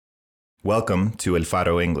Welcome to El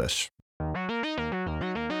Faro English.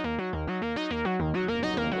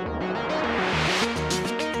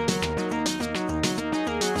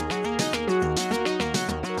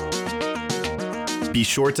 Be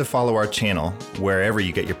sure to follow our channel wherever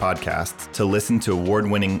you get your podcasts to listen to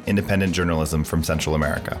award-winning independent journalism from Central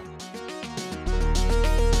America.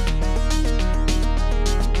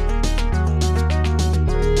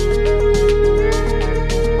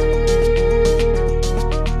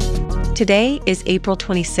 Today is April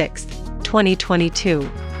 26, 2022.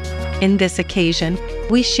 In this occasion,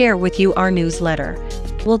 we share with you our newsletter.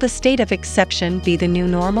 Will the state of exception be the new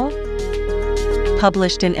normal?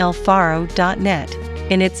 Published in elfaro.net,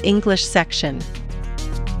 in its English section.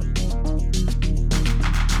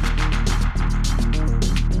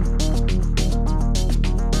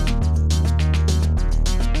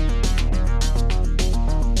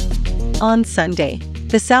 On Sunday,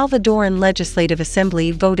 the Salvadoran Legislative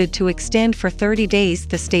Assembly voted to extend for 30 days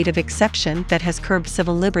the state of exception that has curbed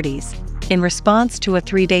civil liberties, in response to a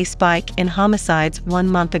 3-day spike in homicides 1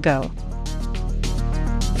 month ago.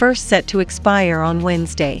 First set to expire on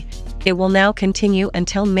Wednesday, it will now continue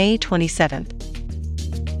until May 27th.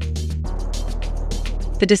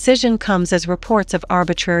 The decision comes as reports of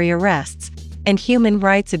arbitrary arrests and human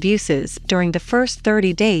rights abuses during the first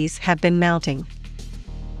 30 days have been mounting.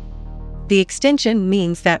 The extension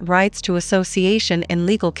means that rights to association and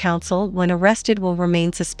legal counsel when arrested will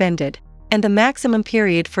remain suspended, and the maximum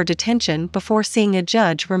period for detention before seeing a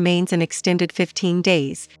judge remains an extended 15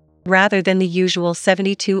 days, rather than the usual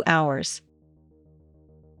 72 hours.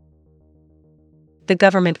 The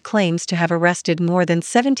government claims to have arrested more than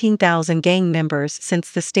 17,000 gang members since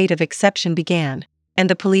the state of exception began, and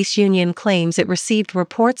the police union claims it received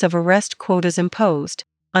reports of arrest quotas imposed,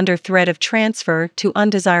 under threat of transfer to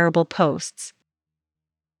undesirable posts.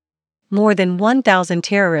 More than 1,000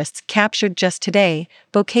 terrorists captured just today,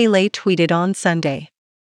 Bukele tweeted on Sunday.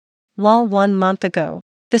 While 1 month ago,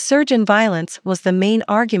 the surge in violence was the main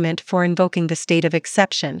argument for invoking the state of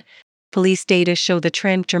exception, police data show the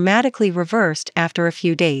trend dramatically reversed after a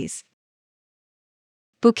few days.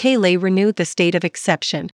 Bukele renewed the state of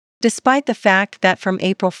exception, despite the fact that from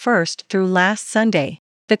April 1st through last Sunday,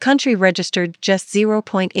 the country registered just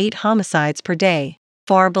 0.8 homicides per day,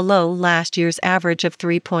 far below last year's average of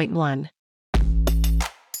 3.1.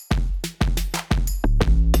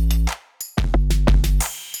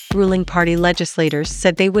 Ruling party legislators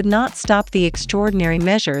said they would not stop the extraordinary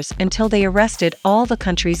measures until they arrested all the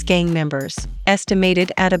country's gang members,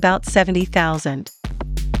 estimated at about 70,000.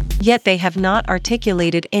 Yet they have not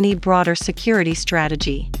articulated any broader security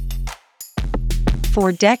strategy.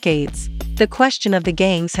 For decades, the question of the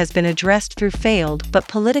gangs has been addressed through failed but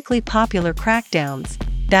politically popular crackdowns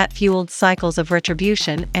that fueled cycles of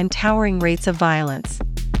retribution and towering rates of violence.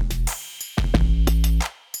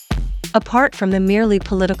 Apart from the merely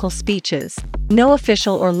political speeches, no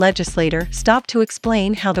official or legislator stopped to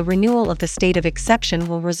explain how the renewal of the state of exception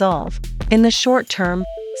will resolve, in the short term,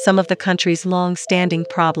 some of the country's long-standing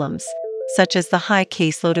problems, such as the high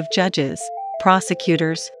caseload of judges,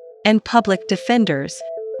 prosecutors, and public defenders,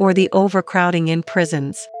 or the overcrowding in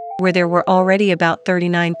prisons, where there were already about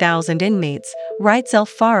 39,000 inmates, writes El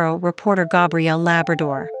Faro reporter Gabriel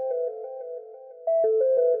Labrador.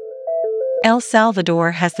 El Salvador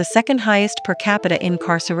has the second highest per capita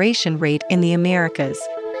incarceration rate in the Americas,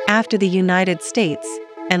 after the United States,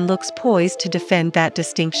 and looks poised to defend that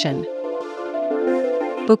distinction.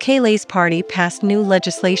 Bukele's party passed new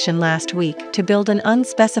legislation last week to build an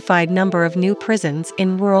unspecified number of new prisons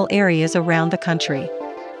in rural areas around the country.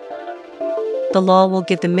 The law will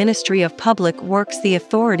give the Ministry of Public Works the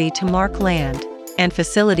authority to mark land and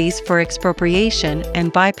facilities for expropriation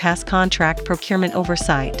and bypass contract procurement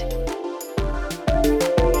oversight.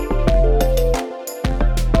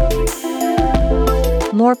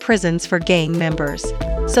 More prisons for gang members,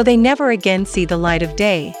 so they never again see the light of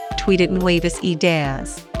day, tweeted Nuevas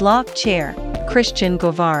Ideas bloc chair Christian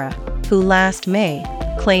Guevara, who last May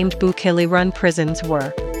claimed Bukele-run prisons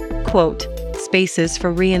were, quote, spaces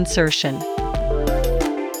for reinsertion.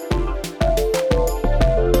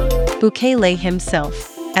 Bukele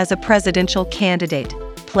himself, as a presidential candidate,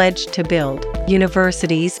 pledged to build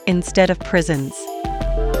universities instead of prisons.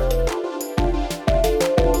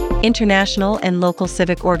 International and local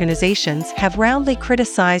civic organizations have roundly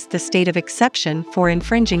criticized the state of exception for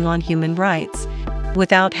infringing on human rights,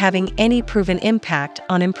 without having any proven impact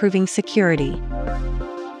on improving security.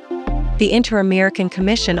 The Inter-American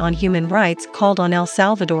Commission on Human Rights called on El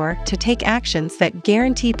Salvador to take actions that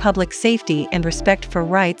guarantee public safety and respect for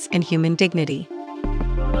rights and human dignity.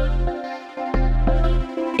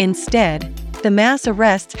 Instead, The mass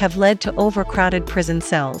arrests have led to overcrowded prison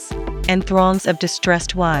cells and throngs of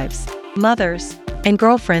distressed wives, mothers, and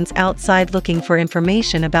girlfriends outside looking for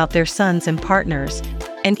information about their sons and partners,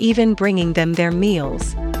 and even bringing them their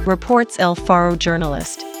meals, reports El Faro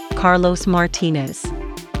journalist Carlos Martinez.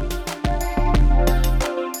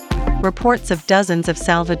 Reports of dozens of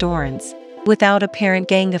Salvadorans, without apparent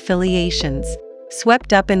gang affiliations,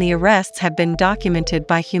 swept up in the arrests have been documented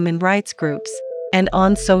by human rights groups and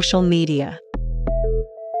on social media.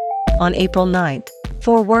 On April 9th,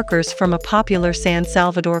 4 workers from a popular San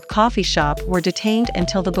Salvador coffee shop were detained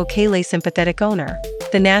until the Bukele sympathetic owner,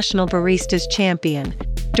 the National Baristas champion,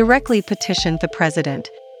 directly petitioned the president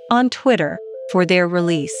on Twitter for their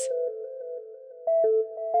release.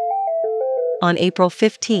 On April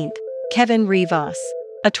 15th, Kevin Rivas,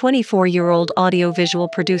 a 24-year-old audiovisual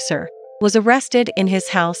producer, was arrested in his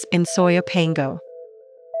house in Soyapango.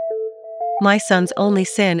 "My son's only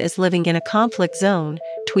sin is living in a conflict zone,"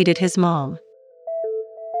 tweeted his mom.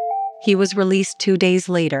 He was released 2 days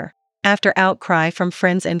later, after outcry from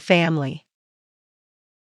friends and family.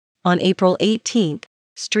 On April 18th,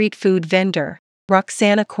 street food vendor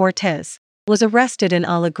Roxana Cortez was arrested in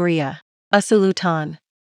Alegria, Usulután.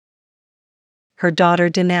 Her daughter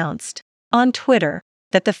denounced on Twitter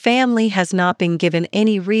that the family has not been given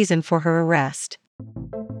any reason for her arrest.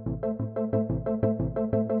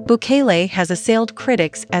 Bukele has assailed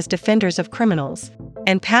critics as defenders of criminals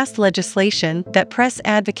and passed legislation that press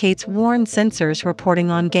advocates warn censors reporting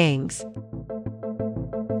on gangs.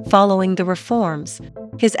 Following the reforms,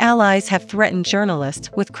 his allies have threatened journalists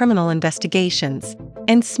with criminal investigations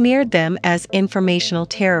and smeared them as informational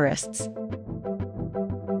terrorists.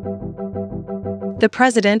 The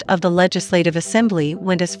president of the Legislative Assembly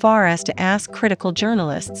went as far as to ask critical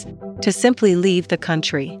journalists to simply leave the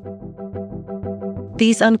country.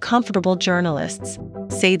 "These uncomfortable journalists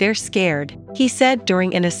say they're scared," he said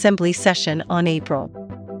during an assembly session on April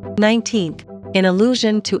 19th, in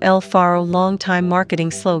allusion to El Faro longtime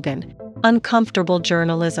marketing slogan, "Uncomfortable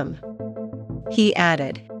journalism." He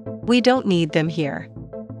added, "We don't need them here.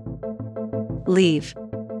 Leave."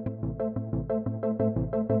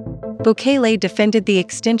 Bukele defended the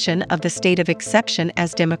extension of the state of exception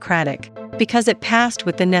as democratic, because it passed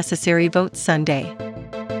with the necessary votes Sunday.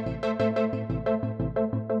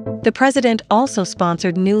 The president also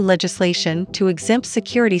sponsored new legislation to exempt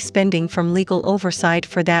security spending from legal oversight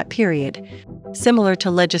for that period, similar to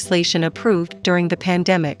legislation approved during the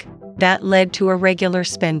pandemic that led to irregular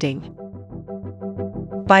spending.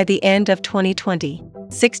 By the end of 2020,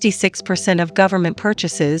 66% of government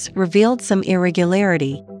purchases revealed some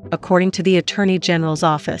irregularity, according to the Attorney General's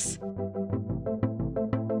office.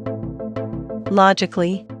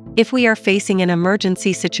 Logically, if we are facing an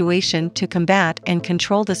emergency situation to combat and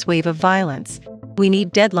control this wave of violence, we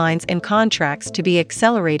need deadlines and contracts to be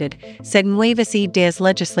accelerated, said Nuevas Ideas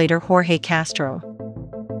legislator Jorge Castro.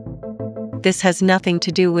 This has nothing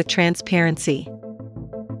to do with transparency.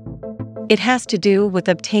 It has to do with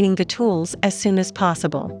obtaining the tools as soon as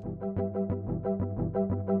possible.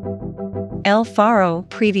 El Faro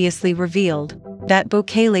previously revealed that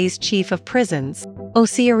Bukele's chief of prisons,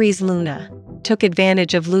 Osiris Luna, took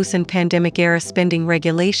advantage of loosened pandemic-era spending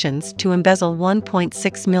regulations to embezzle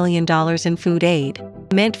 $1.6 million in food aid,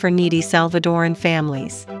 meant for needy Salvadoran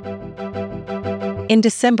families. In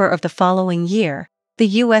December of the following year, the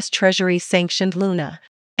U.S. Treasury sanctioned Luna,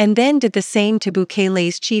 and then did the same to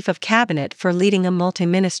Bukele's chief of cabinet for leading a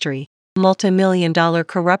multi-ministry, multi-million-dollar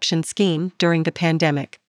corruption scheme during the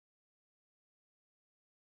pandemic.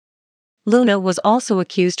 Luna was also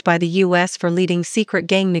accused by the U.S. for leading secret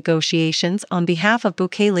gang negotiations on behalf of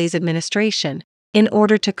Bukele's administration, in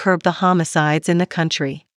order to curb the homicides in the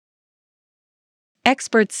country.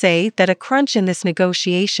 Experts say that a crunch in this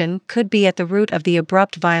negotiation could be at the root of the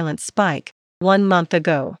abrupt violence spike 1 month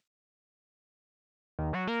ago.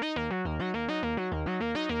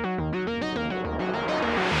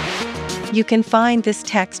 You can find this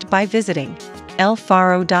text by visiting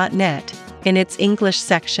elfaro.net in its English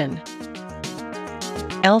section.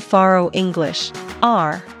 El Faro English,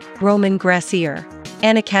 R. Roman Gracier,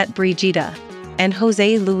 Anikat Brigida, and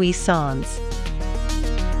Jose Luis Sanz.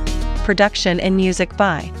 Production and music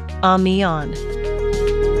by Amion.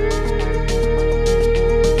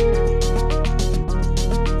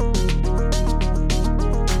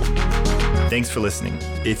 Thanks for listening.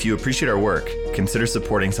 If you appreciate our work, consider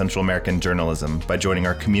supporting Central American journalism by joining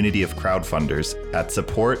our community of crowdfunders at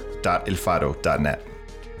support.elfaro.net.